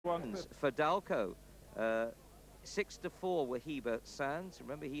Fadalko, 6-4 Wahiba Sands.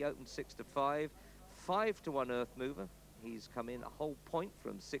 Remember, he opened 6-5, 5-1 Earth Mover. He's come in a whole point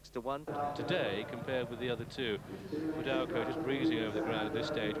from 6-1. Today, compared with the other two, Fadalko just breezing over the ground at this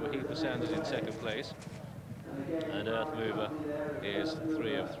stage. Wahiba Sands is in second place, and Earth Mover is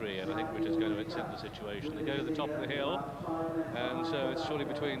 3 of 3, and I think Richard's going to accept the situation. They go to the top of the hill, and so it's surely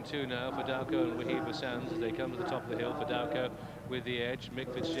between two now, Fadalko and Wahiba Sands, as they come to the top of the hill. Fadalko with the edge,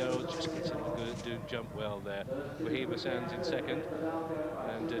 Mick Fitzgerald just gets him to jump well there. Wahiba Sands in second,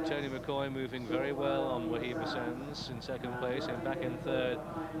 and Tony McCoy moving very well on Wahiba Sands in second place, and back in third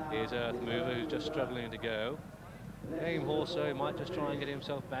is Earth Mover, who's just struggling to go. Game horse, so he might just try and get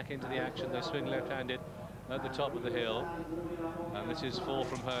himself back into the action. They swing left-handed at the top of the hill, and this is 4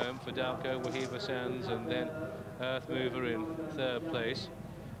 from home. Fadalko, Wahiba Sands, and then Earth Mover in third place.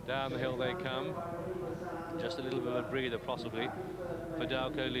 Down the hill they come, just a little bit of a breather possibly.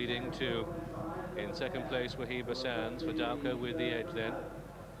 Fadalko leading 2. In second place, Wahiba Sands. Fadalko with the edge then.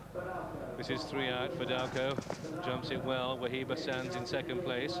 This is 3 out. Fadalko jumps it well. Wahiba Sands in second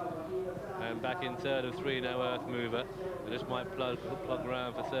place, and back in third of 3 now, Earth Mover. They just might plug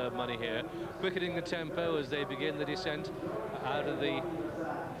around for third money here. Quickening the tempo as they begin the descent out of the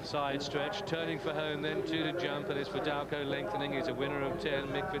side stretch. Turning for home then, 2 to jump, and it's Fadalko lengthening. He's a winner of 10.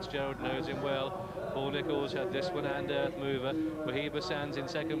 Mick Fitzgerald knows him well. Paul Nicholls had this one, and Earth Mover. Wahiba Sands in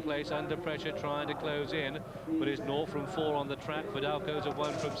second place, under pressure, trying to close in, but is 0 from 4 on the track. Fadalko's a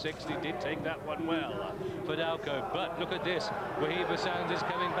 1 from 6. He did take that one well, Fadalko. But look at this, Wahiba Sands is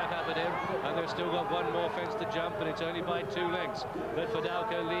coming back up at him, and they've still got one more fence to jump, and it's only by 2 lengths that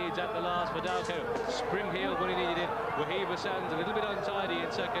Fadalko leads at the last. Fadalko spring heel when he needed it. Wahiba Sands a little bit untidy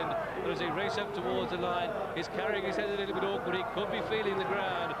in second, but as they race up towards the line, he's carrying his head a little bit awkward. He could be feeling the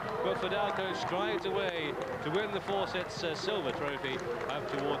ground, but Fadalko strides away to win the Faucets silver trophy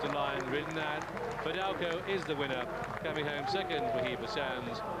up towards the line. Ridden that, Fadalko is the winner, coming home second, Wahiba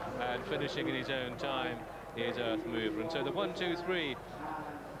Sands, and finishing in his own time is Earth Mover. And so the 1, 2, 3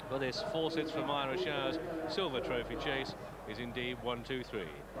 for this Faucets for Mira Showers silver trophy chase is indeed 1, 2, 3.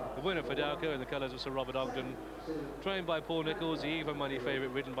 The winner, Fadalko, in the colours of Sir Robert Ogden, trained by Paul Nicholls, the even money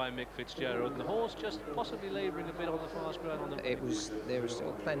favourite, ridden by Mick Fitzgerald. The horse just possibly labouring a bit on the fast ground. There was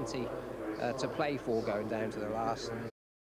still plenty to play for going down to the last, and